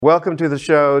Welcome to the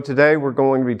show. Today we're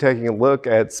going to be taking a look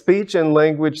at speech and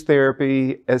language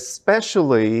therapy,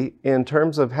 especially in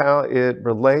terms of how it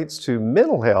relates to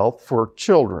mental health for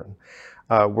children.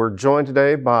 We're joined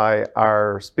today by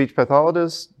our speech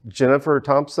pathologist, Jennifer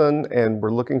Thompson, and we're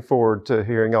looking forward to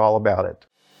hearing all about it.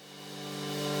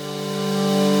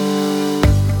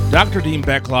 Dr. Dean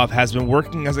Beckloff has been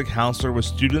working as a counselor with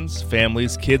students,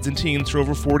 families, kids, and teens for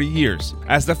over 40 years.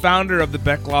 As the founder of the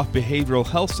Beckloff Behavioral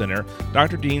Health Center,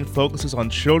 Dr. Dean focuses on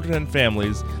children and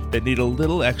families that need a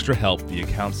little extra help via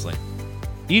counseling.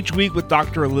 Each week with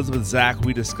Dr. Elizabeth Zach,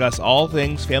 we discuss all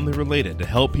things family related to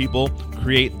help people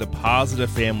create the positive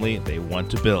family they want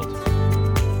to build.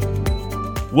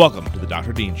 Welcome to the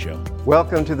Dr. Dean Show.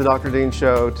 Welcome to the Dr. Dean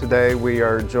Show. Today we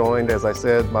are joined, as I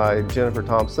said, by Jennifer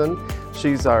Thompson.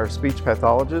 She's our speech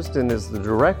pathologist and is the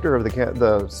director of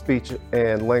the speech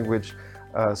and language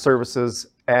services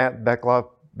at Beckloff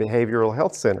Behavioral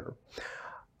Health Center.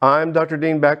 I'm Dr.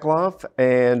 Dean Beckloff,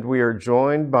 and we are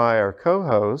joined by our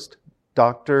co-host,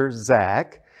 Dr.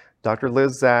 Zach, Dr.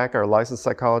 Liz Zach, our licensed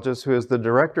psychologist, who is the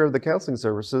director of the counseling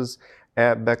services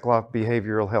at Beckloff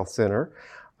Behavioral Health Center.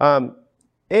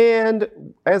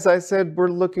 And as I said, we're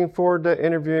looking forward to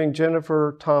interviewing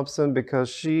Jennifer Thompson because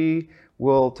she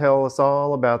will tell us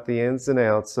all about the ins and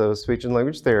outs of speech and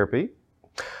language therapy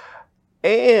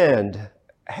and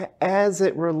as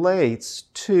it relates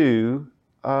to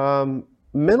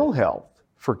mental health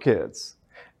for kids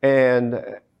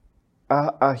and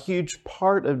a huge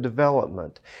part of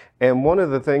development. And one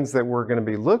of the things that we're going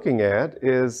to be looking at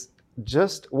is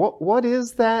just what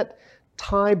is that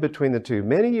tie between the two.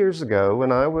 Many years ago,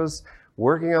 when I was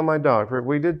working on my doctorate,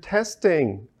 we did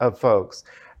testing of folks.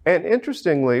 And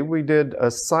interestingly, we did a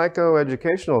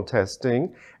psychoeducational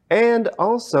testing, and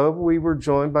also we were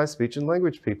joined by speech and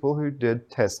language people who did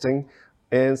testing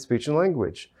in speech and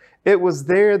language. It was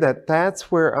there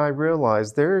that's where I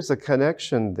realized there is a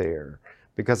connection there,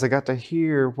 because I got to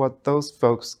hear what those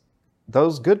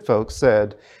good folks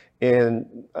said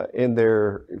in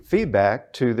their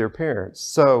feedback to their parents.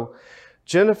 So,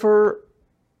 Jennifer,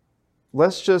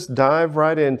 let's just dive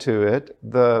right into it.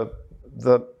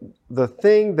 The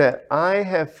thing that I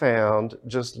have found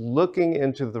just looking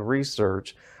into the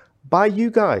research by you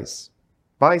guys,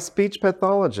 by speech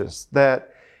pathologists,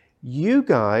 that you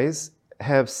guys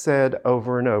have said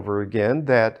over and over again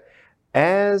that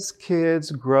as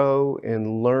kids grow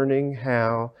in learning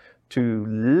how to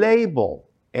label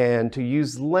and to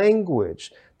use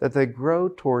language, that they grow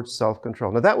towards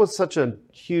self-control. Now that was such a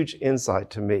huge insight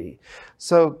to me.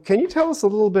 So can you tell us a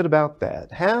little bit about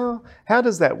that? How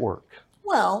does that work?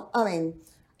 Well,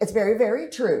 it's very, very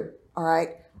true, all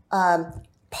right?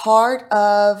 Part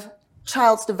of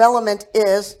child's development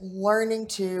is learning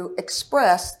to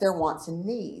express their wants and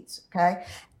needs, okay?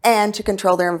 And to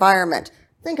control their environment.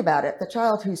 Think about it. The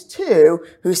child who's 2,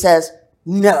 who says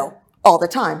no all the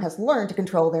time, has learned to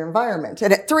control their environment.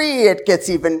 And at 3, it gets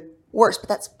even worse, but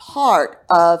that's part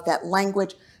of that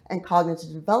language and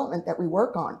cognitive development that we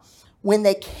work on. When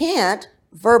they can't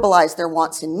verbalize their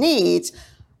wants and needs,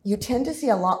 you tend to see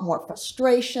a lot more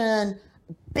frustration,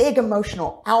 big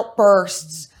emotional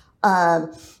outbursts, a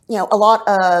lot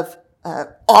of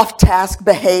off-task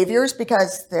behaviors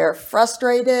because they're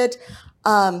frustrated,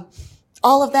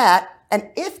 all of that. And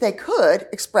if they could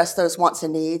express those wants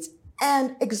and needs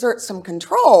and exert some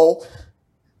control,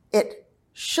 it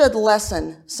should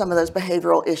lessen some of those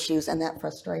behavioral issues and that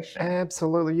frustration.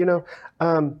 Absolutely.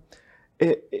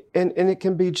 It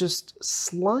can be just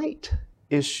slight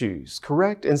issues,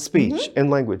 correct? In speech and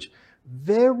language.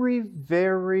 Very,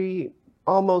 very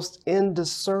almost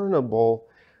indiscernible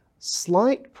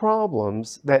slight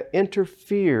problems that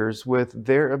interferes with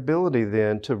their ability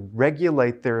then to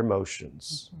regulate their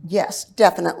emotions. Yes,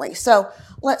 definitely. So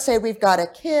let's say we've got a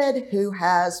kid who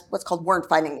has what's called word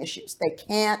finding issues. They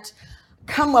can't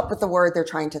come up with the word they're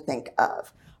trying to think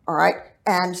of, all right?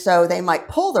 And so they might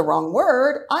pull the wrong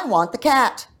word, I want the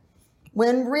cat,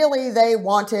 when really they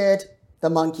wanted the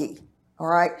monkey, all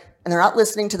right? And they're not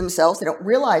listening to themselves. They don't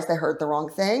realize they heard the wrong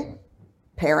thing.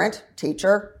 Parent,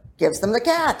 teacher gives them the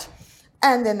cat.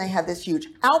 And then they have this huge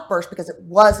outburst because it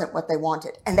wasn't what they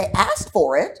wanted. And they asked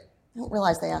for it. They don't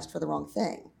realize they asked for the wrong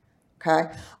thing,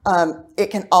 okay? It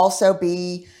can also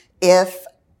be if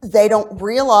they don't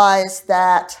realize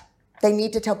that they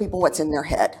need to tell people what's in their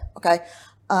head, okay?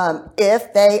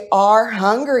 If they are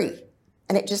hungry,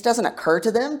 and it just doesn't occur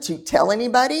to them to tell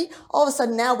anybody, all of a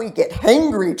sudden now we get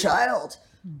hangry child,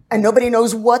 and nobody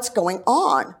knows what's going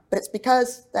on. But it's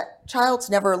because that child's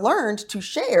never learned to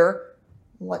share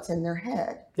what's in their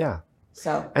head. Yeah.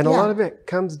 So, and a lot of it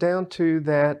comes down to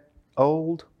that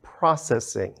old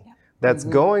processing. that's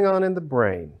going on in the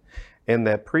brain, in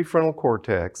that prefrontal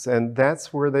cortex, and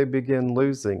that's where they begin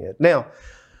losing it. Now,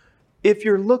 if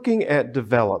you're looking at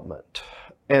development,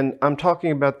 and I'm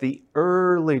talking about the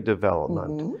early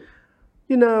development,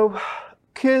 you know,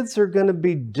 kids are going to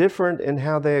be different in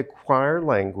how they acquire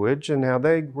language and how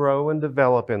they grow and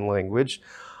develop in language.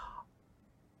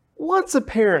 What's a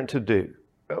parent to do?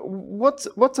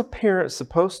 What's a parent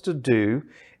supposed to do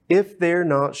if they're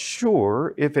not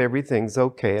sure if everything's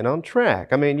okay and on track?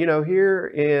 I mean, you know, here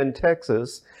in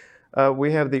Texas,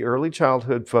 we have the early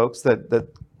childhood folks that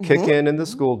kick in the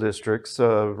school districts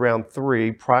around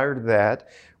 3. Prior to that,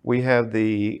 we have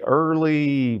the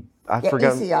early,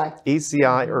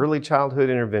 ECI, early childhood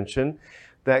intervention,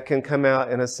 that can come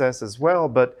out and assess as well.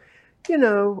 But, you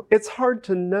know, it's hard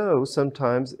to know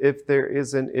sometimes if there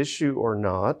is an issue or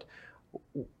not.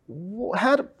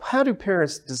 How do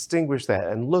parents distinguish that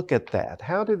and look at that?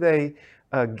 How do they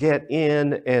get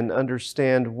in and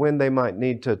understand when they might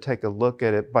need to take a look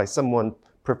at it by someone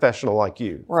professional like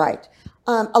you? Right.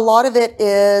 A lot of it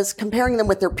is comparing them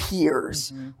with their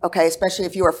peers, okay, especially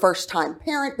if you're a first-time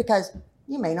parent, because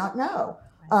you may not know.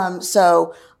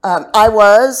 I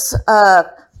was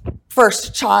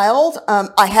first child.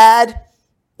 I had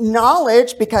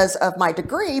knowledge because of my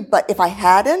degree, but if I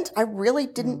hadn't, I really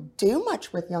didn't do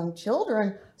much with young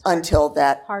children until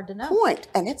that hard to know. point,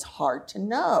 and it's hard to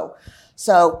know.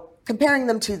 So comparing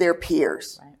them to their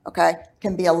peers, okay,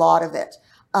 can be a lot of it.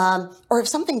 Or if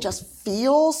something just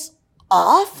feels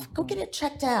off, go get it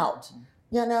checked out,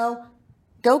 you know,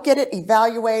 go get it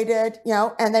evaluated, you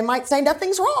know, and they might say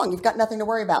nothing's wrong. You've got nothing to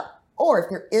worry about. Or if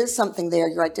there is something there,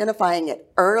 you're identifying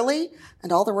it early,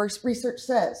 and all the research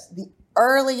says the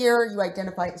earlier you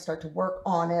identify it and start to work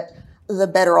on it, the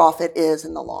better off it is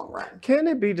in the long run. Can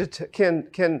it be,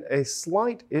 can a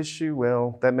slight issue,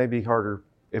 well, that may be harder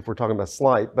if we're talking about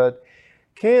slight, but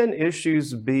can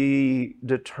issues be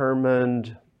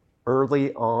determined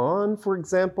early on? For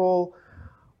example,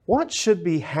 what should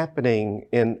be happening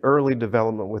in early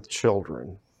development with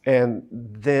children? And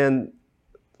then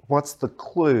what's the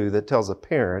clue that tells a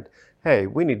parent, hey,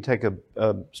 we need to take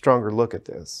a stronger look at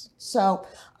this? So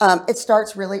it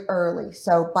starts really early.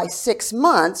 So by 6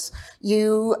 months,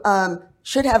 you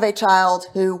should have a child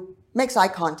who makes eye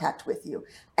contact with you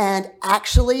and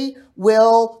actually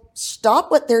will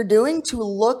stop what they're doing to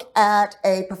look at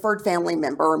a preferred family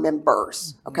member or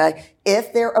members, okay?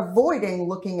 If they're avoiding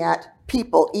looking at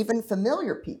people, even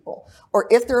familiar people, or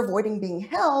if they're avoiding being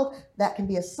held, that can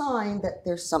be a sign that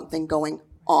there's something going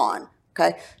on.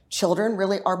 Okay, children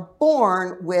really are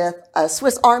born with a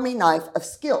Swiss Army knife of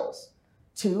skills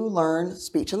to learn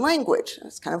speech and language.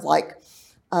 It's kind of like,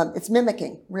 it's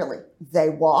mimicking, really. They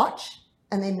watch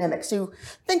and they mimic. So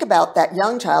think about that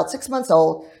young child, 6 months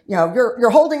old, you know, you're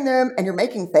holding them and you're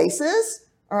making faces,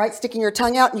 all right, sticking your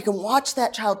tongue out, and you can watch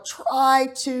that child try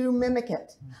to mimic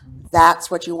it. That's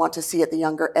what you want to see at the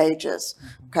younger ages,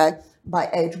 okay? By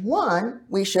age 1,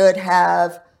 we should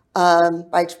have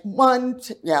by 12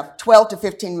 to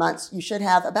 15 months, you should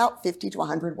have about 50 to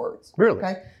 100 words. Really?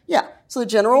 Okay. Yeah. So the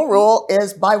general rule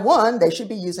is by 1, they should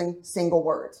be using single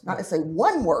words, not necessarily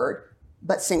one word,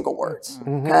 but single words.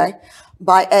 Okay.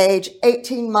 By age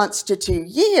 18 months to 2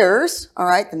 years, all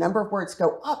right, the number of words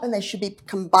go up and they should be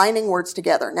combining words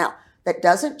together. Now, that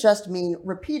doesn't just mean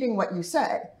repeating what you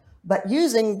said, but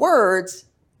using words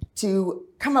to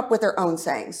come up with their own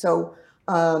sayings. So,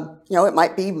 you know, it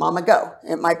might be mama go.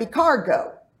 It might be car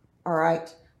go. All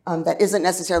right. That isn't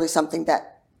necessarily something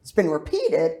that's been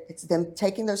repeated. It's them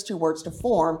taking those 2 words to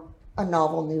form a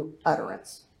novel new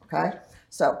utterance. Okay.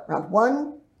 So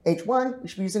around age 1, you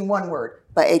should be using 1 word.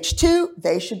 By age 2,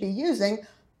 they should be using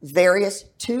various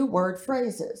 2-word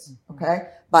phrases. Okay.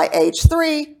 By age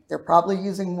 3, they're probably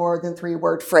using more than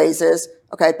 3-word phrases.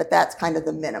 Okay. But that's kind of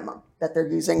the minimum, that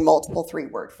they're using multiple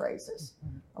 3-word phrases.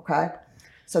 Okay.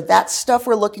 So that's stuff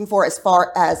we're looking for as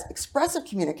far as expressive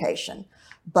communication.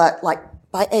 But like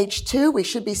by age 2, we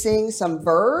should be seeing some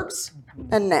verbs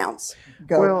and nouns.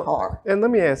 Go, car. And let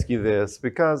me ask you this,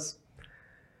 because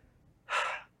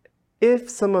if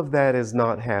some of that is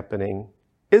not happening,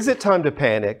 is it time to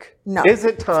panic? No. Is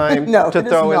it time to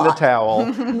throw in the towel?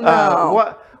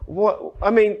 No. I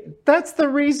mean, that's the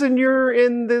reason you're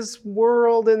in this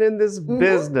world and in this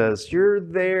business. You're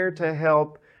there to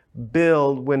help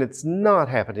build when it's not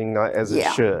happening as it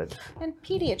should. And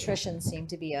pediatricians seem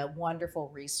to be a wonderful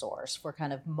resource for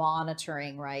kind of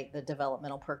monitoring, right, the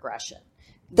developmental progression.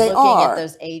 Looking at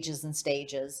those ages and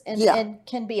stages, and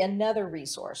can be another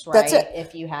resource, right? That's it.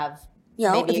 If you have, you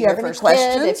know, maybe if you have any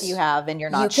questions, if you have and you're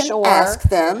not you can sure, ask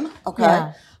them.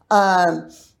 Okay.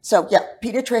 So yeah,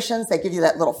 pediatricians, they give you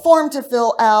that little form to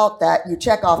fill out that you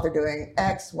check off they're doing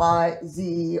X, Y,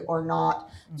 Z or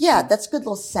not. Yeah, that's a good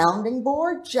little sounding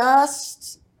board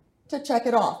just to check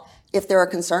it off. If there are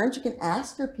concerns, you can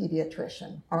ask your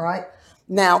pediatrician, all right?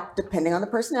 Now, depending on the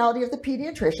personality of the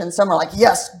pediatrician, some are like,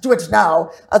 yes, do it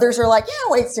now. Others are like, yeah,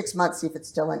 wait 6 months, see if it's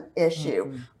still an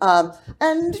issue.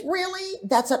 And really,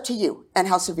 that's up to you and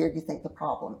how severe you think the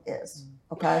problem is,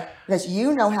 okay? Because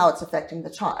you know how it's affecting the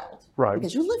child. Right.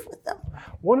 Because you live with them.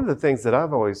 One of the things that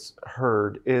I've always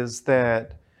heard is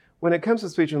that when it comes to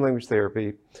speech and language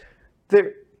therapy,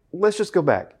 let's just go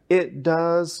back. It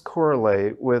does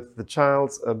correlate with the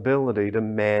child's ability to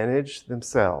manage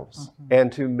themselves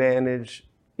and to manage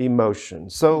emotion.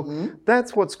 So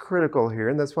that's what's critical here.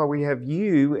 And that's why we have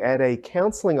you at a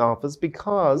counseling office,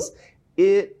 because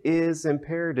it is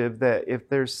imperative that if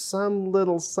there's some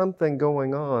little something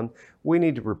going on, we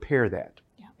need to repair that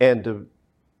and to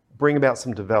bring about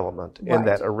some development in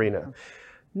that arena.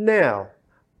 Now,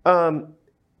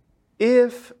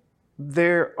 if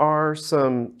there are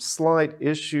some slight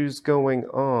issues going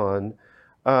on,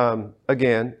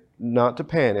 again, not to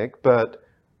panic, but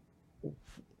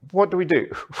what do we do?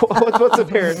 What's a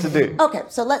parent to do? Okay,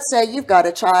 so let's say you've got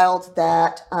a child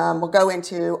that will go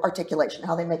into articulation,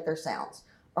 how they make their sounds.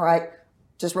 All right,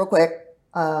 just real quick,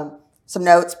 some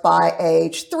notes. By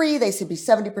age 3, they should be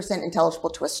 70% intelligible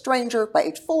to a stranger. By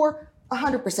age 4,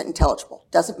 100% intelligible.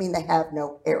 Doesn't mean they have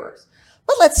no errors.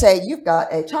 But let's say you've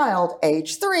got a child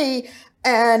age 3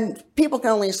 and people can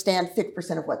only understand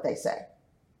 50% of what they say.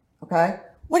 Okay?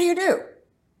 What do? You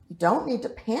don't need to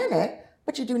panic,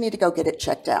 but you do need to go get it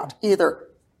checked out. Either,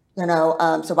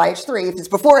 so by age 3, if it's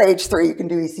before age 3, you can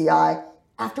do ECI.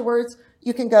 Afterwards,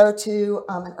 you can go to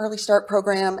an early start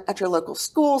program at your local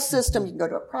school system. You can go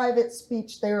to a private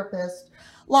speech therapist.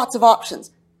 Lots of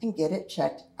options, and get it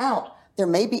checked out. There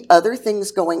may be other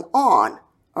things going on,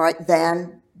 all right,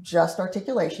 than just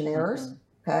articulation errors,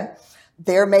 okay?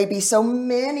 There may be so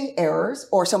many errors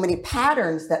or so many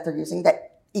patterns that they're using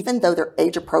that even though they're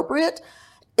age appropriate,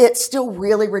 it's still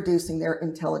really reducing their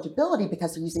intelligibility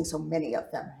because they're using so many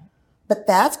of them. But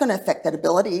that's going to affect that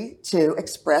ability to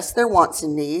express their wants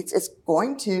and needs. It's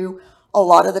going to, a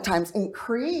lot of the times,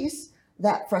 increase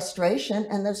that frustration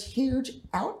and those huge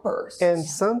outbursts. And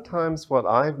sometimes what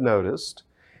I've noticed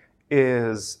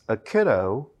is a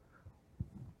kiddo,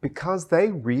 because they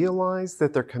realize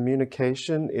that their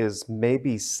communication is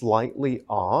maybe slightly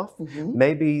off,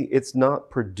 maybe it's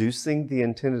not producing the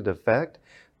intended effect,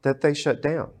 that they shut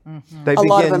down. They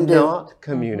begin not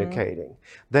communicating.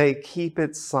 They keep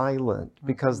it silent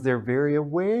because they're very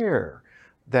aware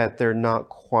that they're not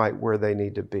quite where they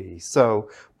need to be. So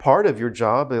part of your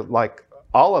job, like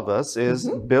all of us, is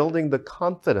building the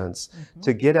confidence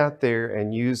to get out there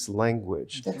and use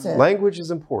language. That's it. Language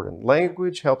is important.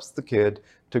 Language helps the kid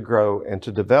to grow and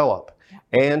to develop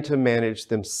and to manage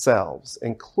themselves,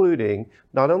 including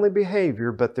not only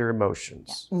behavior, but their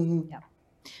emotions.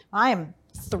 I am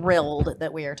thrilled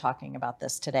that we are talking about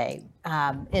this today.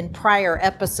 In prior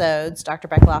episodes, Dr.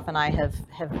 Beckloff and I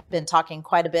have been talking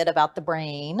quite a bit about the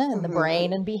brain and the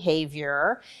brain and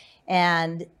behavior,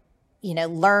 and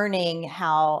learning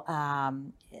how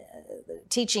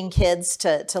teaching kids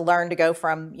to learn to go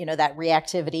from that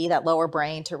reactivity, that lower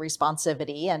brain, to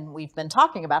responsivity. And we've been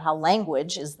talking about how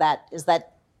language is that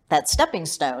stepping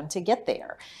stone to get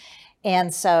there.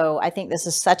 And so I think this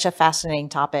is such a fascinating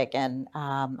topic, and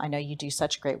I know you do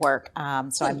such great work.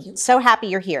 So I'm so happy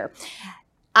you're here.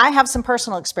 I have some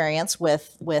personal experience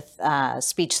with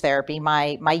speech therapy.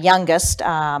 My youngest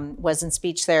was in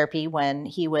speech therapy when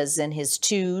he was in his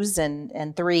 2s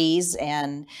and 3s,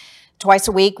 and twice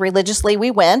a week religiously we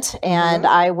went. And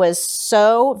I was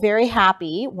so very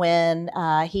happy when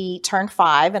he turned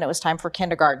 5 and it was time for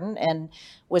kindergarten, and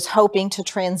was hoping to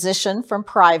transition from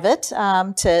private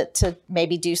to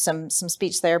maybe do some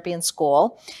speech therapy in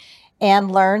school,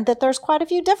 and learned that there's quite a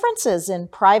few differences in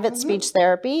private speech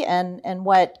therapy and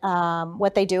what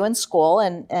they do in school.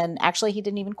 And actually, he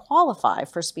didn't even qualify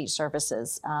for speech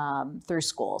services through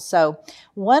school. So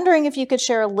wondering if you could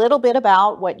share a little bit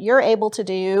about what you're able to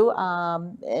do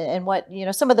and what,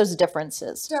 some of those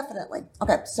differences. Definitely.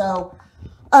 Okay, so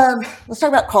let's talk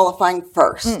about qualifying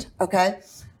first, okay?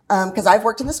 Because I've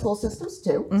worked in the school systems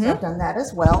too, so I've done that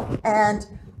as well. And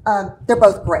they're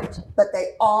both great, but they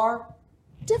are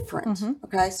different,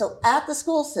 okay? So at the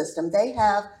school system, they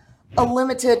have a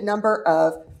limited number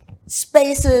of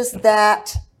spaces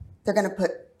that they're going to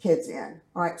put kids in,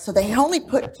 all right? So they only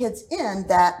put kids in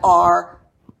that are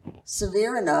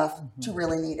severe enough to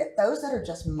really need it. Those that are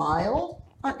just mild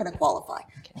aren't going to qualify.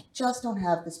 They just don't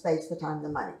have the space, the time, the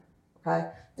money, okay?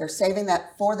 They're saving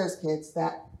that for those kids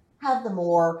that have the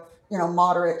more,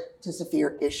 moderate to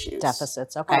severe issues.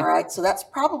 Deficits, okay. All right, so that's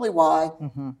probably why,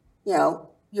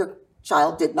 your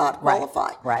child did not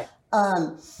qualify. Right.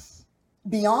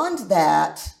 Beyond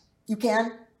that, you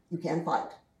can fight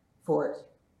for it.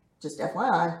 Just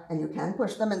FYI, and you can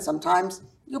push them, and sometimes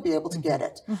you'll be able to get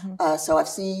it. So I've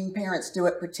seen parents do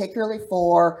it particularly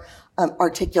for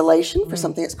articulation, for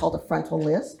something that's called a frontal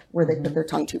lisp, where they put their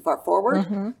tongue too far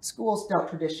forward. Schools don't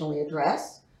traditionally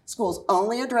address. Schools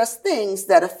only address things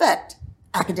that affect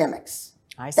academics.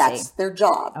 I see. That's their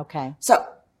job. Okay. So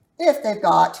if they've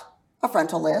got a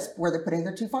frontal lisp where they're putting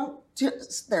their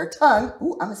tongue,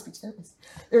 I'm a speech therapist,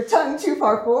 their tongue too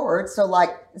far forward. So like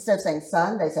instead of saying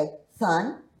son, they say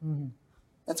thun.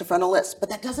 That's a frontal lisp, but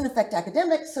that doesn't affect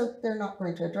academics, so they're not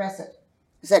going to address it.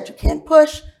 I said you can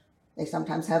push. They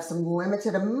sometimes have some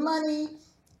limited money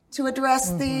to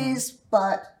address these,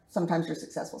 but sometimes you're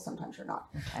successful, sometimes you're not.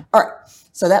 Okay. All right,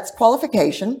 so that's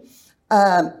qualification.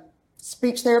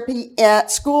 Speech therapy at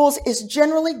schools is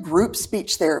generally group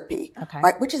speech therapy,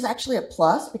 right? Which is actually a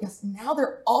plus because now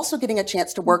they're also getting a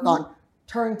chance to work on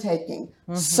turn taking,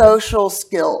 social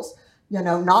skills,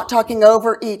 not talking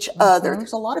over each other.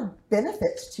 There's a lot of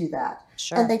benefits to that.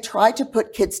 Sure. And they try to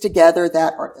put kids together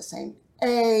that are the same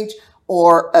age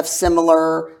or of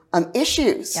similar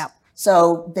issues. Yep.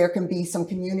 So there can be some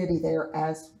community there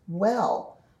as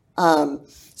well.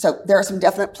 So there are some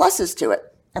definite pluses to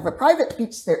it. As a private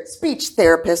speech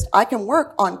therapist, I can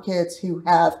work on kids who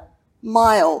have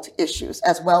mild issues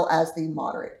as well as the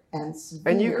moderate and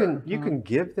severe. And you can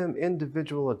give them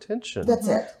individual attention. That's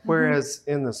it. Whereas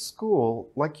in the school,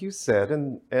 like you said,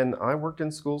 and I worked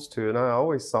in schools too, and I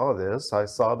always saw this. I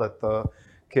saw that the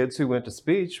kids who went to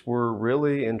speech were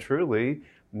really and truly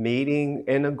meeting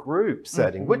in a group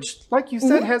setting, which, like you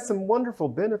said, has some wonderful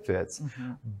benefits.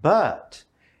 But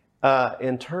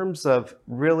in terms of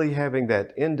really having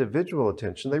that individual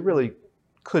attention, they really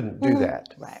couldn't do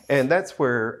that. Right. And that's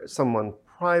where someone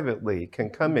privately can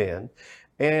come in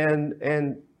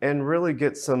and really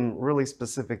get some really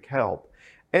specific help.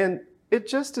 And it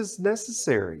just is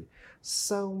necessary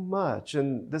so much.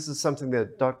 And this is something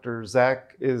that Dr.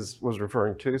 Zach was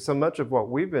referring to. So much of what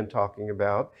we've been talking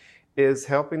about is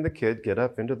helping the kid get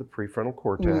up into the prefrontal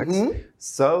cortex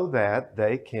so that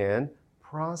they can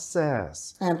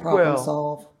process and problem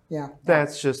solve. Yeah.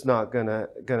 That's just not gonna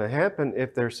happen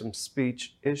if there's some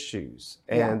speech issues,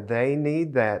 and they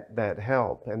need that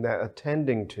help and that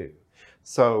attending to.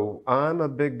 So I'm a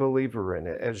big believer in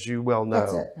it, as you well know.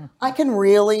 That's it. I can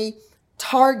really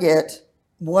target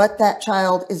what that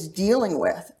child is dealing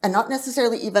with, and not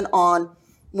necessarily even on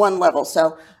one level.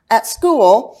 So at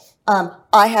school,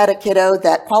 I had a kiddo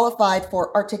that qualified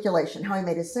for articulation, how he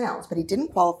made his sounds, but he didn't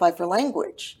qualify for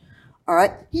language. All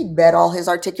right. He met all his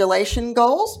articulation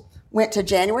goals, went to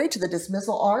January to the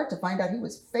dismissal R to find out he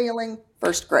was failing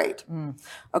first grade.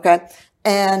 Okay.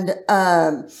 And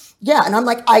and I'm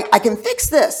like, I can fix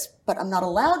this, but I'm not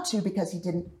allowed to because he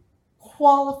didn't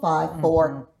qualify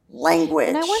for language.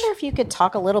 And I wonder if you could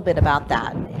talk a little bit about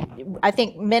that. I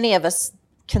think many of us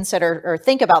consider or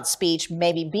think about speech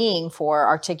maybe being for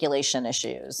articulation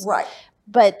issues. Right.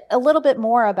 But a little bit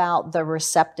more about the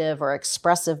receptive or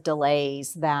expressive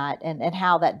delays and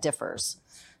how that differs.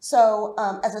 So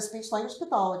as a speech language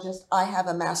pathologist, I have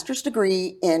a master's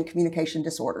degree in communication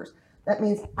disorders. That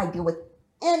means I deal with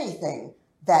anything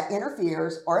that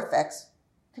interferes or affects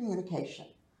communication.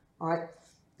 All right.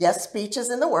 Yes, speech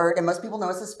is in the word, and most people know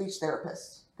us as speech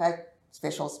therapists. Okay.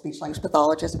 Official speech language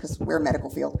pathologist because we're a medical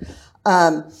field.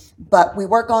 But we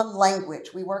work on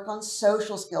language. We work on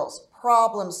social skills,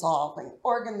 problem solving,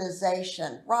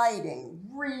 organization, writing,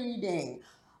 reading,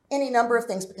 any number of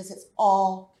things because it's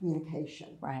all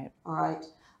communication. Right. All right.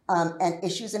 And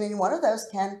issues in any one of those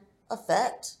can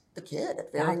affect the kid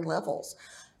at varying levels.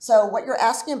 So what you're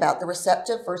asking about, the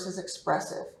receptive versus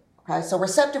expressive. Okay. So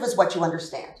receptive is what you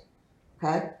understand.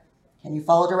 Okay. Can you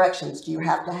follow directions? Do you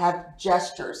have to have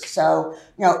gestures? So,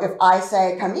 if I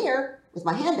say, come here with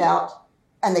my hand out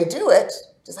and they do it,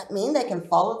 does that mean they can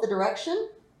follow the direction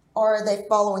or are they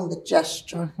following the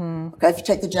gesture? Okay. If you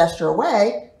take the gesture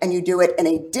away and you do it in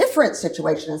a different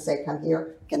situation and say, come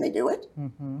here, can they do it?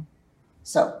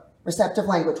 So receptive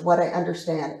language, what I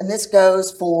understand. And this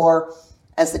goes for,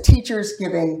 as the teacher's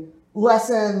giving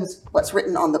lessons, what's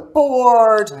written on the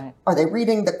board, are they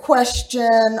reading the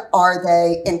question, are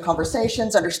they in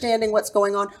conversations, understanding what's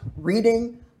going on,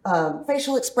 reading,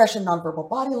 facial expression, nonverbal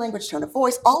body language, tone of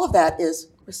voice, all of that is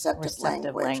receptive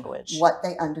language, what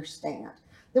they understand.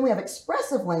 Then we have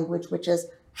expressive language, which is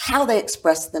how they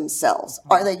express themselves.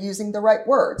 Are they using the right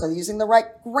words? Are they using the right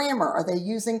grammar? Are they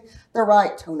using the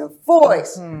right tone of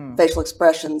voice, facial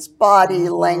expressions, body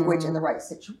language in the right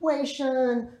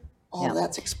situation? All of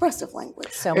that's expressive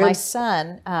language. So my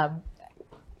son,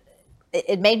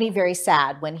 it made me very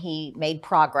sad when he made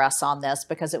progress on this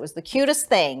because it was the cutest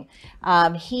thing.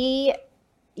 He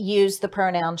used the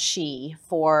pronoun she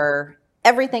for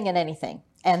everything and anything.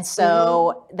 And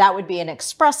so that would be an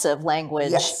expressive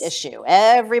language issue.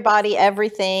 Everybody,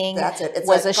 everything That's it. It's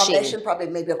was a she. combination probably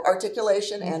maybe of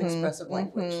articulation and expressive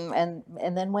language. And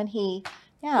then when he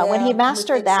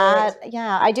mastered that,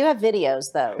 I do have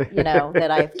videos though, that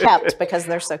I've kept because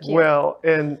they're so cute. Well,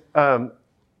 and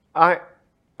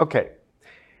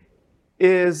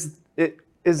is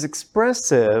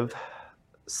expressive.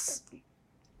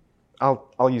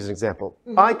 I'll use an example.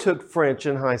 I took French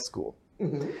in high school.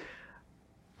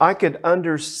 I could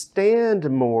understand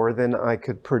more than I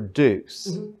could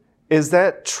produce. Is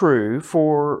that true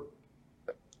for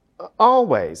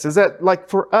always? Is that like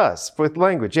for us with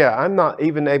language? Yeah, I'm not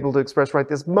even able to express right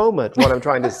this moment what I'm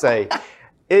trying to say.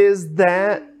 Is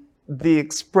that the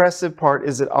expressive part?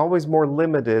 Is it always more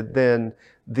limited than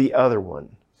the other one?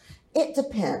 It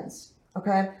depends.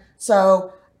 Okay.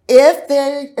 So if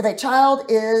a child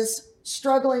is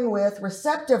struggling with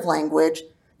receptive language,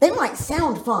 they might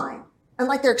sound fine and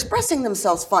like they're expressing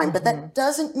themselves fine, but that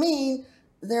doesn't mean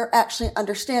they're actually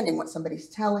understanding what somebody's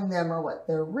telling them or what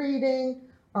they're reading.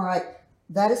 All right.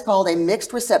 That is called a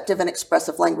mixed receptive and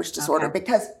expressive language disorder,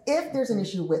 because if there's an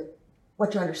issue with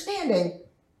what you're understanding,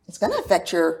 it's going to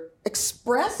affect your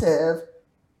expressive,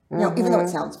 even though it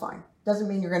sounds fine. Doesn't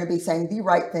mean you're going to be saying the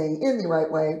right thing in the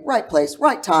right way, right place,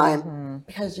 right time,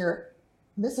 because you're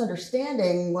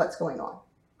misunderstanding what's going on.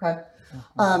 Okay.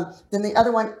 Then the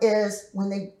other one is when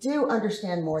they do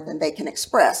understand more than they can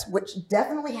express, which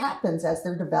definitely happens as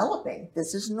they're developing.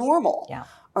 This is normal. Yeah.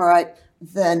 All right.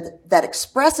 Then that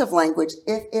expressive language,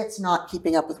 if it's not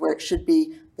keeping up with where it should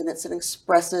be, then it's an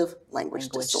expressive language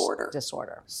disorder.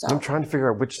 So. I'm trying to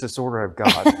figure out which disorder I've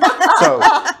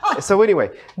got. So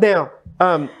anyway, now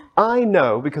I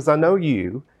know, because I know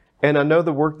you and I know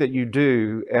the work that you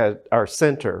do at our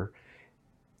center,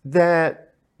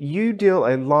 that you deal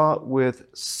a lot with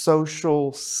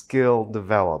social skill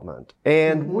development.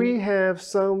 And we have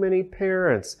so many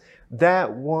parents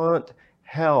that want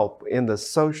help in the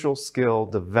social skill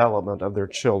development of their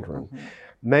children.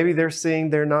 Maybe they're seeing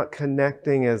they're not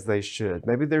connecting as they should.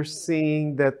 Maybe they're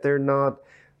seeing that they're not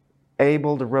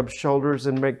able to rub shoulders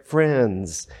and make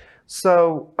friends.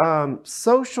 So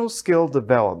social skill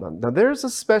development. Now there's a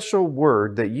special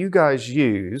word that you guys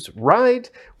use, right?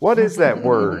 What is that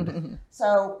word?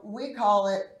 So we call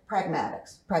it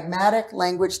pragmatics, pragmatic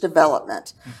language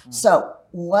development. So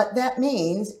what that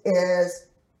means is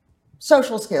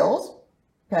social skills,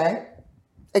 okay?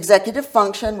 Executive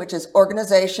function, which is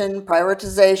organization,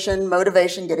 prioritization,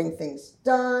 motivation, getting things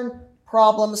done,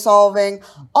 problem solving,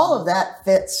 all of that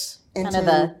fits into Kind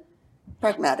of the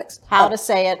pragmatics. how to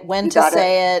say it, when to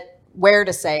say it, where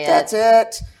to say it. That's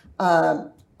it.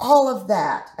 All of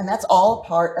that. And that's all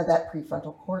part of that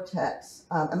prefrontal cortex.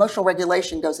 Emotional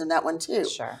regulation goes in that one too.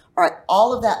 Sure. All right.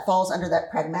 All of that falls under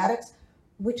that pragmatics,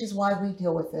 which is why we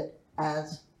deal with it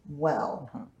as well.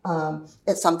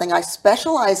 It's something I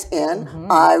specialize in.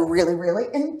 I really, really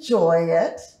enjoy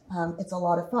it. It's a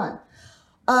lot of fun.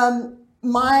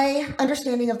 My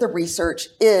understanding of the research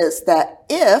is that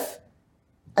if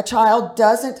a child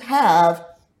doesn't have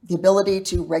the ability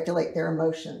to regulate their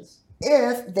emotions,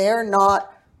 if they're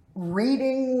not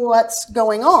reading what's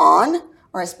going on,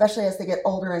 or especially as they get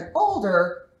older and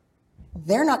older,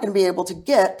 they're not going to be able to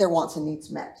get their wants and needs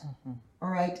met. All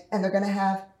right. And they're going to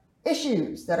have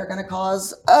issues that are going to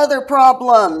cause other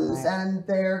problems, and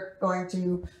they're going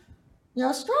to,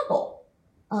 struggle.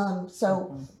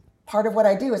 So part of what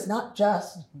I do is not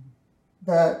just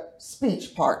the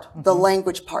speech part, the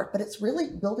language part, but it's really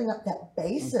building up that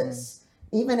basis,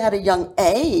 even at a young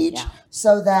age,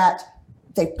 so that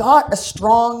they've got a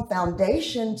strong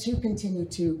foundation to continue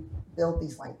to build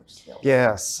these language skills.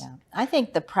 Yes. Yeah. I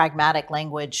think the pragmatic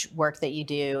language work that you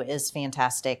do is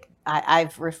fantastic.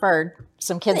 I've referred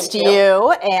some kids to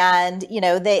you, and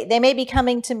they may be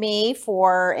coming to me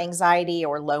for anxiety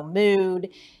or low mood,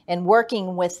 and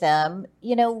working with them,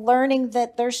 learning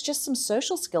that there's just some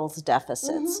social skills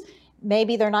deficits.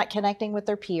 Maybe they're not connecting with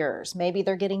their peers. Maybe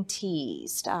they're getting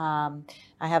teased. I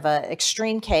have an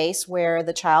extreme case where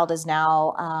the child is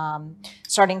now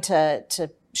starting to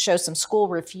show some school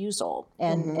refusal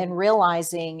and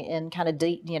realizing in kind of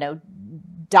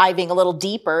diving a little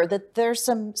deeper, that there's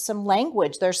some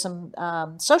language, there's some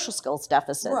social skills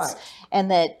deficits, Right. and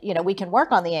that we can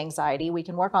work on the anxiety, we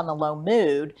can work on the low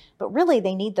mood, but really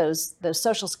they need those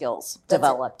social skills That's it.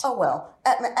 developed. Oh, well,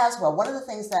 as well. One of the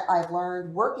things that I've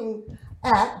learned working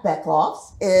at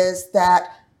Beckloff's is that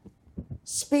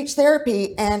speech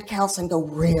therapy and counseling go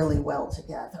really well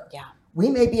together. Yeah. We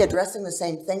may be addressing the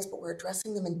same things, but we're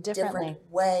addressing them in Differently.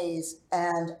 different ways.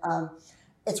 And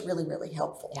it's really, really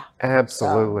helpful. Yeah.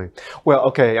 Absolutely. Well,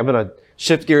 okay, I'm going to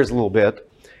shift gears a little bit.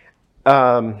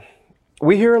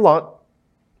 We hear a lot,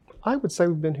 I would say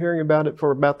we've been hearing about it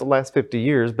for about the last 50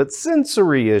 years, but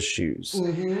sensory issues.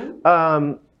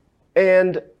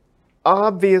 And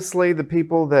obviously the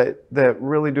people that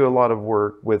really do a lot of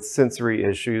work with sensory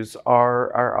issues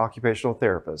are our occupational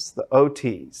therapists, the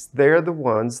OTs. They're the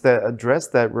ones that address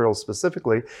that real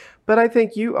specifically. But I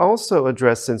think you also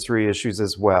address sensory issues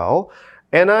as well.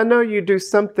 And I know you do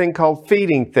something called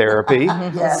feeding therapy.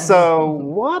 Yes.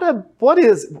 So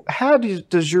how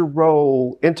does your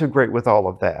role integrate with all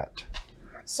of that?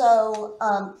 So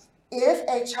if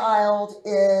a child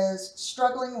is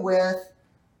struggling with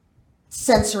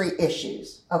sensory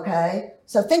issues, okay?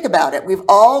 So think about it. We've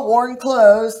all worn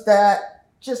clothes that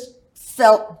just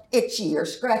felt itchy or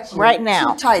scratchy. Right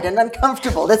now. Too tight and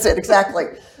uncomfortable. That's it, exactly.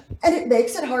 And it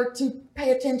makes it hard to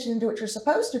pay attention and do what you're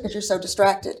supposed to because you're so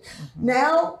distracted.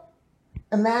 Now,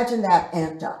 imagine that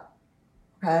amped up,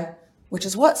 okay? Which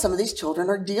is what some of these children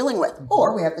are dealing with.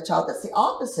 Or we have the child that's the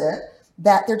opposite,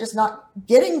 that they're just not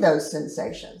getting those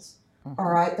sensations.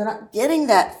 All right, they're not getting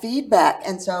that feedback,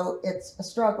 and so it's a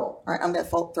struggle. All right, I'm going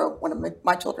to throw one of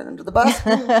my children under the bus.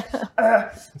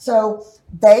 So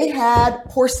they had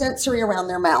poor sensory around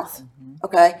their mouth,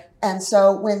 okay? And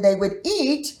so when they would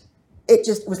eat, it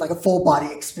was like a full body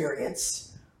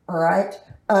experience, all right?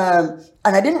 And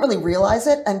I didn't really realize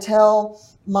it until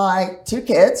my two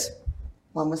kids,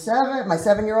 one was 7, my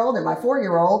 7-year-old and my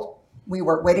 4-year-old, we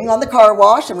were waiting on the car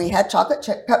wash, and we had chocolate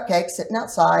cupcakes sitting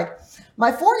outside.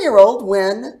 My 4-year-old,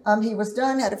 when he was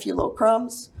done, had a few little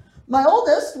crumbs. My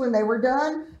oldest, when they were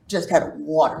done, just had a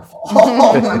waterfall.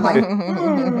 I'm like,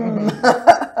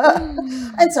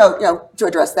 And so, to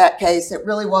address that case, it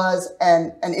really was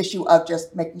an issue of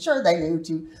just making sure they knew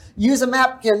to use a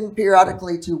napkin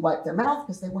periodically to wipe their mouth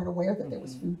because they weren't aware that there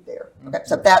was food there. Okay,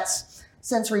 so that's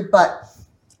sensory, but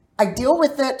I deal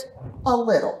with it a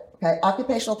little. Okay,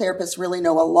 occupational therapists really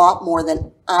know a lot more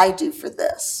than I do for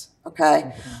this.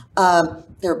 Okay,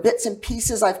 there are bits and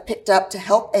pieces I've picked up to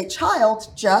help a child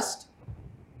just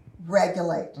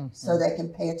regulate so they can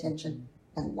pay attention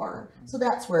and learn. So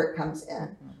that's where it comes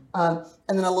in. And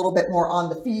then a little bit more on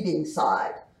the feeding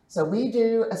side. So we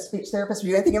do, as speech therapists, we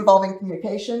do anything involving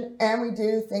communication, and we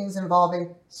do things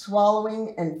involving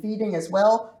swallowing and feeding as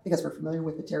well, because we're familiar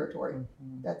with the territory.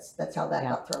 That's how that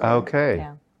got thrown in. Okay.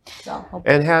 Yeah. So,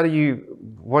 And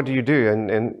what do you do?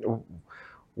 And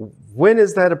when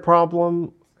is that a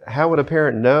problem? How would a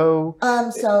parent know?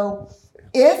 so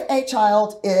if a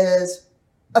child is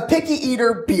a picky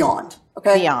eater beyond,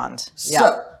 okay? Beyond.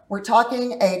 So we're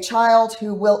talking a child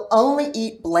who will only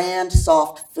eat bland,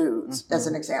 soft foods, as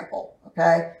an example,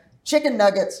 okay? Chicken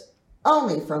nuggets,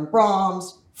 only from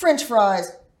Brahms. French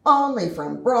fries, only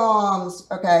from Brahms,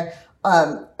 okay?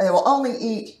 They will only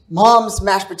eat Mom's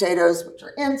mashed potatoes, which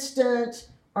are instant,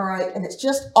 all right? And it's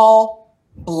just all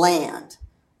bland,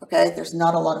 okay? There's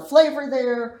not a lot of flavor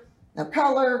there, no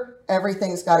color,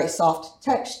 everything's got a soft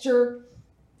texture.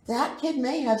 That kid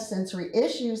may have sensory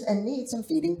issues and need some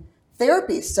feeding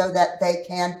therapies so that they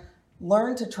can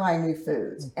learn to try new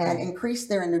foods and increase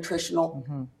their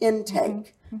nutritional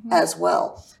intake as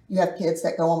well. You have kids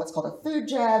that go on what's called a food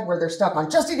jag, where they're stuck on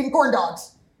just eating corn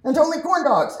dogs and only corn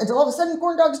dogs until all of a sudden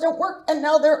corn dogs don't work, and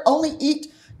now they're only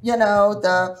eat,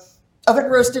 the oven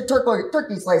roasted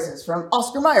turkey slices from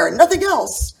Oscar Mayer and nothing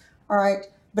else. All right,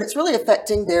 but it's really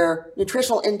affecting their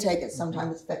nutritional intake. It's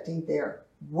sometimes affecting their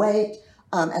weight.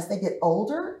 As they get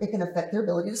older, it can affect their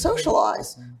ability to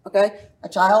socialize. Okay, a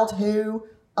child who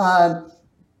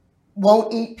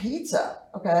won't eat pizza.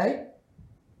 Okay,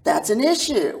 that's an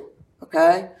issue.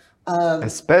 Okay,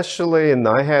 Especially, and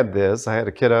I had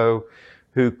a kiddo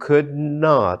who could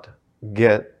not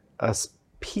get a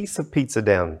piece of pizza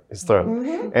down his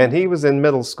throat. And he was in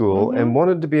middle school and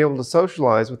wanted to be able to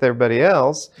socialize with everybody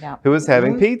else who was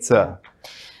having pizza.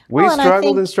 We Well, and I struggled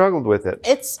think and struggled with it.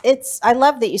 It's I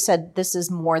love that you said this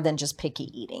is more than just picky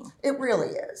eating. it really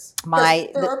is.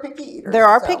 There are picky eaters. There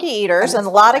are so- picky eaters, and it's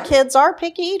a lot of fine. kids are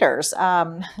picky eaters.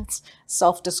 It's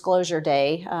self-disclosure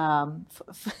day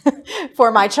for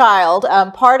my child.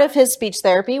 Part of his speech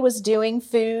therapy was doing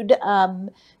food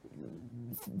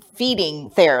feeding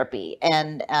therapy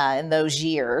and in those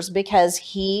years because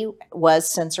he was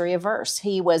sensory averse.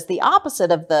 He was the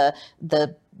opposite of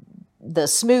the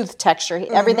smooth texture.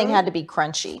 Everything had to be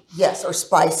crunchy. Yes, or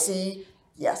spicy.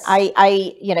 Yes.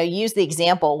 I use the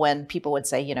example when people would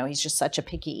say, he's just such a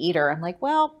picky eater. I'm like,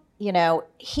 well,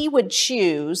 he would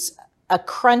choose a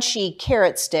crunchy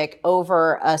carrot stick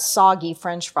over a soggy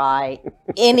French fry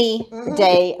any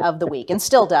day of the week, and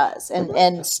still does,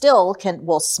 and still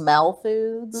will smell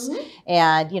foods,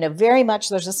 and very much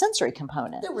there's a sensory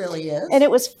component. There really is, and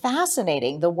it was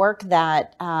fascinating the work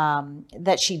that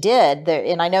that she did.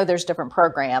 And I know there's different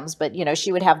programs, but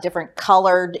she would have different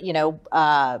colored,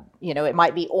 it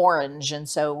might be orange, and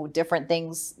so different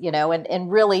things,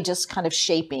 and really just kind of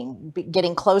shaping,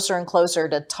 getting closer and closer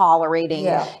to tolerating,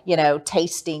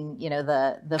 tasting,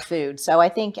 the food. So I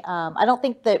think I don't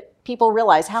think that people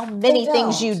realize how many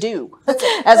things you do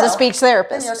as a speech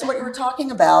therapist. And, so what you were talking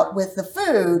about with the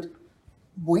food,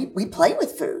 we play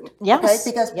with food, yes, okay?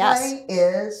 Because play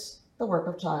is the work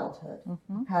of childhood,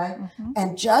 okay?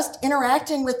 And just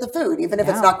interacting with the food, even if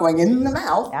it's not going in the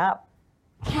mouth,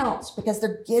 counts because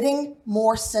they're getting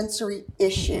more sensory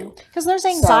issue. Because there's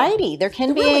anxiety. There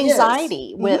can be really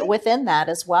anxiety within that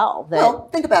as well. Well,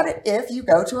 think about it. If you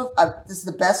go to this is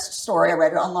the best story. I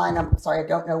read it online. I'm sorry, I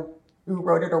don't know who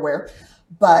wrote it or where.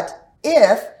 But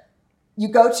if you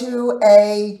go to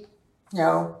a,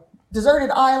 deserted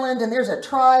island and there's a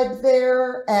tribe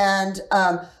there and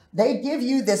they give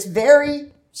you this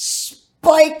very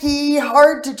spiky,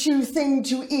 hard to chew thing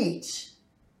to eat.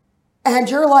 And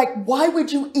you're like, why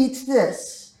would you eat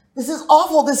this? This is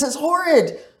awful. This is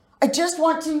horrid. I just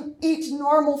want to eat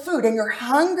normal food. And you're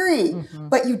hungry,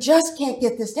 but you just can't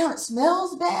get this down. It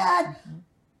smells bad.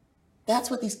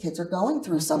 That's what these kids are going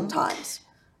through sometimes.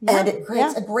 And it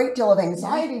creates a great deal of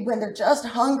anxiety when they're just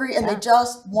hungry and they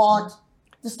just want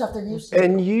the stuff they're used to.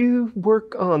 And you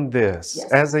work on this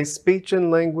as a speech and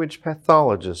language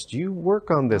pathologist. You work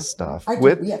on this stuff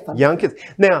with young kids.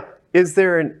 Now, is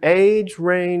there an age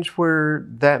range where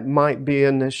that might be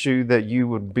an issue that you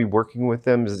would be working with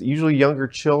them? Is it usually younger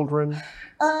children?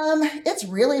 It's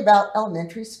really about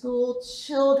elementary school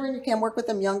children. You can work with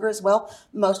them younger as well.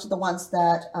 Most of the ones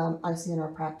that I see in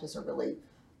our practice are really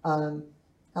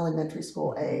elementary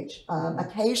school age.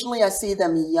 Occasionally I see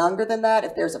them younger than that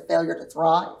if there's a failure to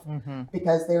thrive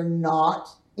because they're not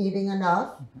eating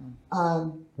enough.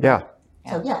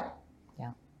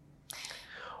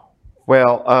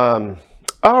 Well,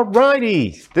 all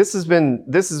righty. This has been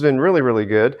really, really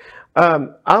good.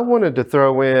 I wanted to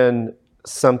throw in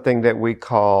something that we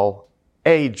call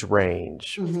age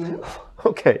range.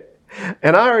 Okay.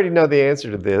 And I already know the answer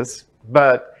to this,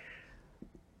 but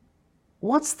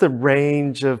what's the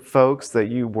range of folks that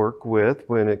you work with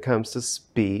when it comes to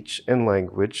speech and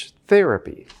language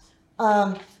therapy?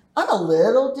 I'm a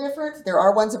little different. There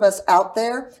are ones of us out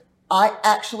there. I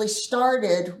actually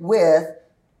started with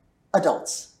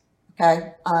adults.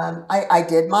 Okay. I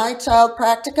did my child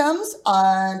practicums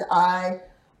and I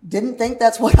didn't think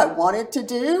that's what I wanted to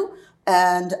do.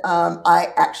 And I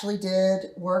actually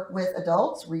did work with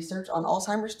adults, research on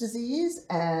Alzheimer's disease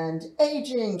and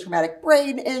aging, traumatic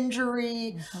brain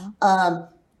injury, the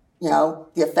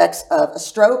effects of a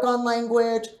stroke on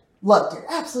language. Loved it.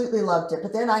 Absolutely loved it.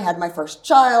 But then I had my first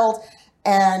child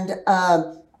and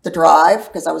the drive,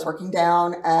 because I was working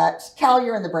down at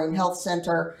Callier in the Brain Health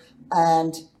Center.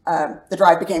 And the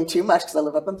drive became too much because I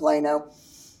live up in Plano.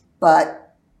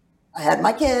 But I had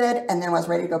my kid, and then I was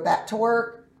ready to go back to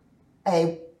work.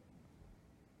 A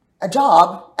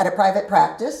job at a private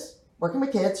practice, working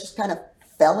with kids, just kind of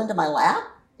fell into my lap.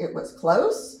 It was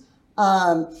close.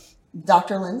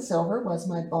 Dr. Lynn Silver was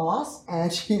my boss,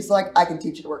 and she's like, I can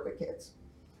teach you to work with kids.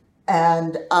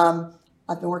 And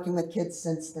I've been working with kids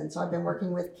since then. So I've been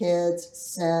working with kids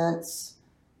since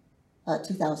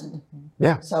 2000.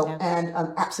 And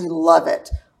absolutely love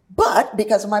it. But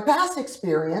because of my past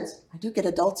experience, I do get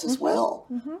adults as well.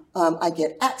 I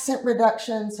get accent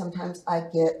reduction. Sometimes I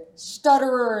get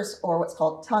stutterers or what's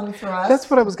called tongue thrust. That's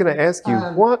what I was going to ask you.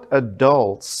 What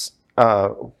adults,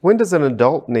 when does an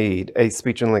adult need a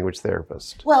speech and language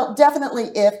therapist? Well,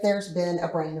 definitely if there's been a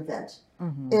brain event.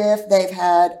 If they've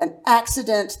had an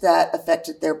accident that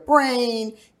affected their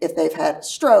brain, if they've had a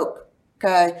stroke,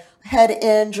 head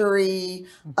injury,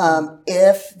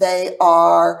 if they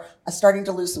are starting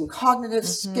to lose some cognitive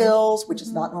skills, which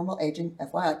is not normal aging,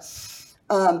 FYI,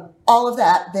 all of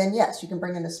that, then yes, you can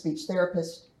bring in a speech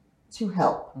therapist to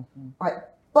help, right?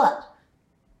 But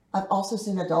I've also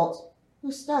seen adults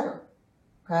who stutter,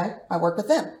 I work with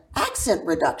them. Accent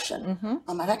reduction.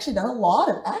 I've actually done a lot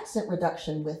of accent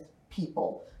reduction with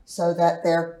people so that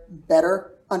they're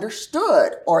better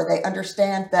understood, or they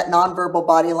understand that nonverbal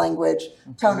body language,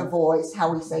 tone of voice,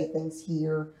 how we say things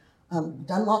here.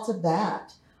 Done lots of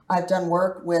that. I've done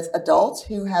work with adults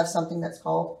who have something that's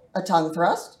called a tongue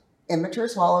thrust, immature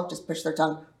swallow, just push their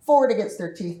tongue forward against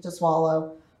their teeth to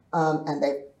swallow. And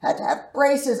they've had to have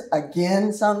braces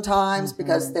again sometimes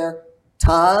because their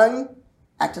tongue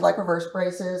acted like reverse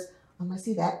braces. I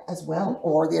see that as well.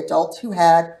 Or the adults who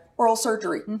had oral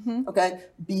surgery, okay?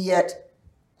 Be it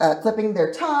clipping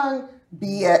their tongue,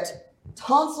 be it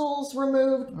tonsils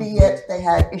removed, be it they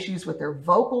had issues with their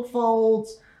vocal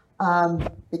folds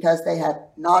because they had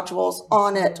nodules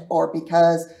on it, or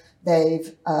because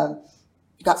they've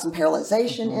got some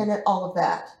paralyzation in it, all of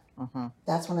that.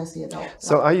 That's when I see adults.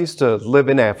 So I used to live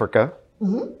in Africa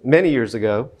many years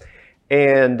ago.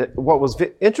 And what was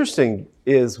interesting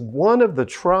is one of the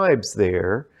tribes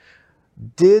there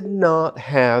did not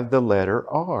have the letter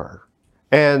R.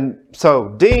 And so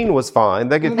Dean was fine.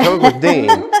 They could come with Dean.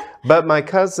 But my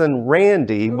cousin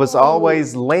Randy was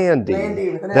always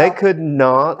Landy. They could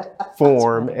not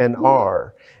form an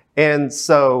R. And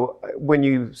so when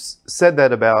you said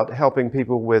that about helping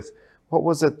people with, what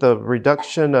was it, the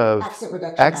reduction of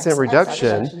accent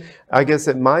reduction, I guess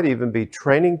it might even be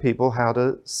training people how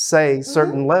to say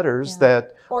certain letters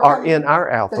that are in our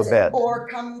alphabet. Or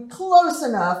come close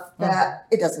enough that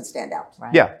it doesn't stand out.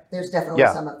 Right. Yeah. There's definitely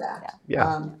some of that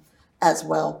as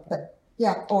well. But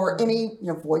yeah, or any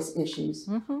voice issues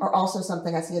are also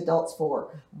something I see adults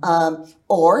for.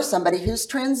 Or somebody who's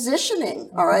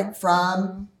transitioning, all right,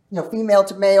 from female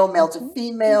to male, male to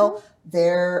female.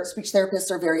 Their speech therapists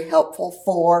are very helpful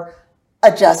for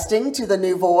adjusting to the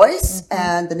new voice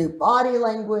and the new body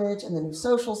language and the new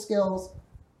social skills.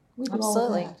 We do all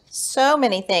of that. So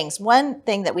many things. One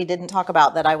thing that we didn't talk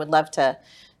about that I would love to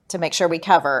make sure we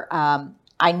cover.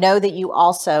 I know that you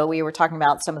also, we were talking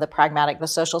about some of the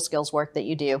social skills work that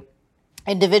you do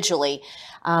individually,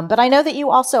 but I know that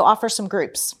you also offer some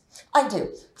groups. I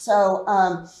do. So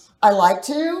I like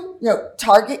to,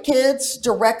 target kids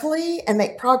directly and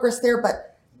make progress there,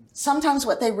 but sometimes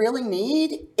what they really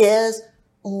need is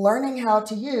learning how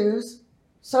to use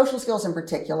social skills in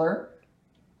particular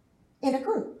in a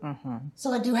group.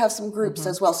 So I do have some groups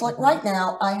as well. So like right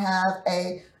now I have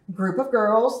a group of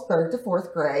girls, 3rd to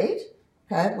 4th grade,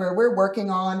 okay, where we're working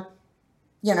on,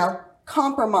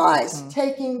 compromise,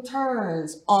 taking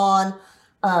turns on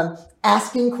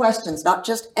asking questions, not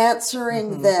just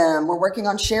answering them. We're working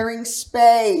on sharing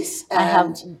space. And I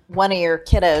have one of your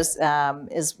kiddos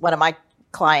is one of my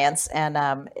clients,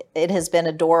 and it has been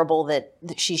adorable that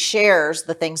she shares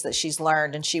the things that she's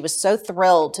learned, and she was so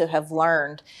thrilled to have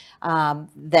learned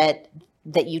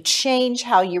that you change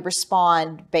how you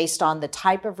respond based on the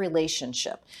type of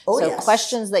relationship.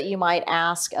 Questions that you might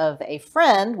ask of a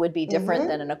friend would be different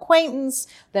than an acquaintance,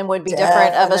 than would be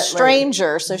different of a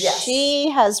stranger. So she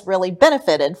has really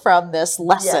benefited from this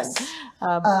lesson.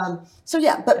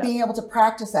 But being able to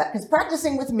practice that, because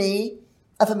practicing with me,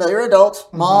 a familiar adult,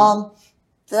 mom,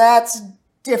 that's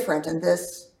different. And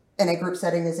this, in a group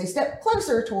setting, is a step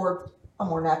closer toward a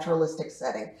more naturalistic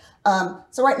setting.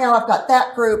 So right now I've got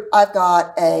that group. I've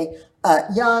got a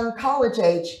young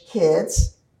college-age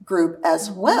kids group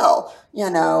as well.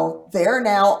 They're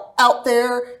now out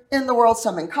there in the world,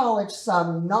 some in college,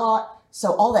 some not.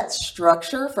 So all that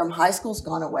structure from high school's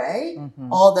gone away.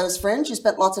 All those friends you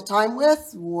spent lots of time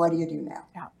with, what do you do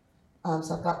now?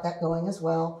 So I've got that going as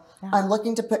well. I'm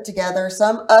looking to put together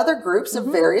some other groups of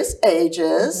various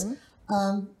ages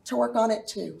to work on it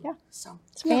too. So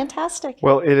it's fantastic.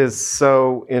 Well, it is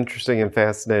so interesting and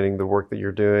fascinating, the work that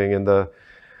you're doing. And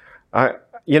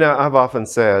I've often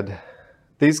said,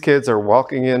 these kids are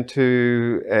walking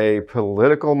into a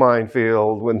political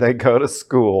minefield when they go to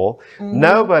school.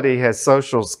 Nobody has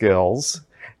social skills.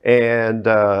 And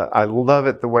I love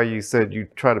it the way you said you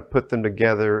try to put them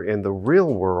together in the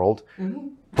real world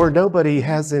where nobody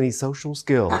has any social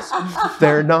skills.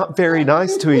 They're not very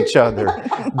nice to each other.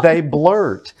 They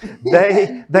blurt.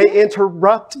 They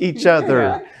interrupt each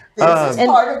other. This is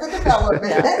part of the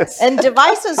development. And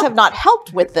devices have not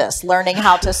helped with this, learning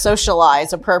how to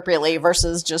socialize appropriately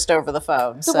versus just over the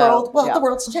phone. The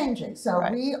world's changing. So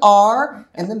we are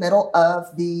in the middle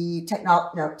of the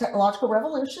technological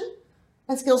revolution,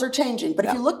 and skills are changing. But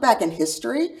if you look back in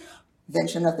history,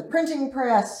 invention of the printing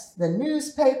press, the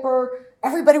newspaper,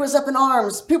 everybody was up in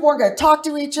arms. People weren't going to talk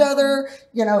to each other.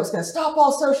 It was going to stop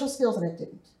all social skills, and it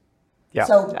didn't.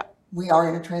 We are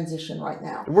in a transition right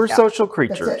now. We're social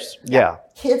creatures.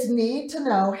 Kids need to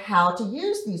know how to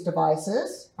use these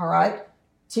devices, all right,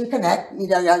 to connect. You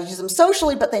know, use them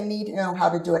socially, but they need to know how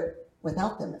to do it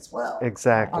without them as well.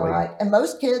 Exactly. All right. And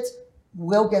most kids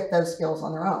will get those skills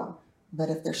on their own. But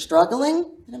if they're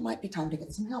struggling, then it might be time to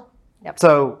get some help.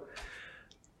 So,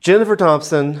 Jennifer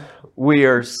Thompson, we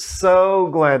are so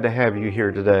glad to have you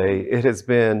here today. It has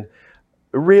been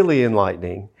really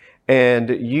enlightening, and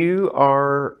you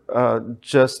are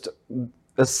just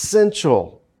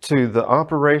essential to the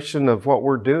operation of what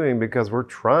we're doing because we're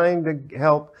trying to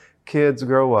help kids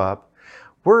grow up.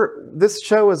 This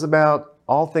show is about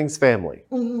all things family,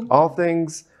 all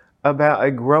things about a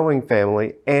growing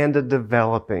family and a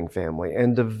developing family.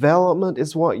 And development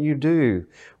is what you do.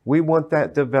 We want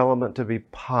that development to be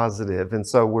positive. And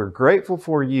so we're grateful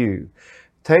for you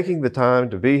taking the time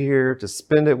to be here, to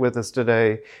spend it with us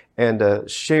today, and to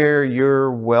share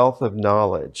your wealth of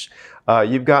knowledge.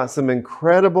 You've got some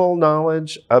incredible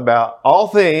knowledge about all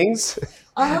things.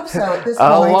 I hope so at this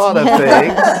A point. lot of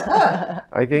things.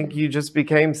 I think you just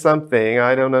became something.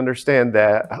 I don't understand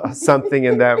that, something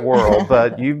in that world,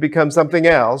 but you've become something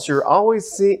else. You're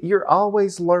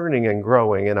always learning and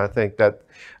growing, and I think that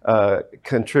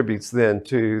contributes then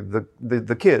to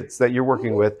the kids that you're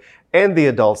working with and the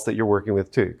adults that you're working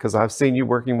with too, because I've seen you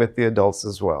working with the adults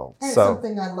as well. And So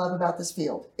something I love about this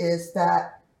field is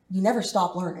that you never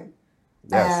stop learning.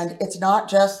 Yes. And it's not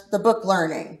just the book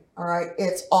learning, all right?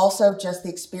 It's also just the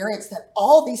experience that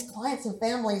all these clients and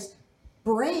families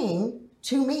bring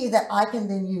to me that I can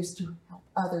then use to help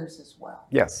others as well.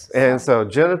 Yes. And so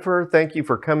Jennifer, thank you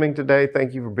for coming today.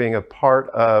 Thank you for being a part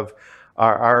of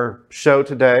our show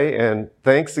today. And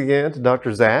thanks again to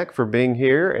Dr. Zach for being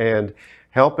here and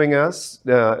helping us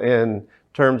in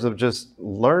terms of just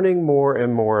learning more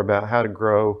and more about how to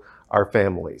grow our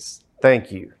families.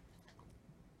 Thank you.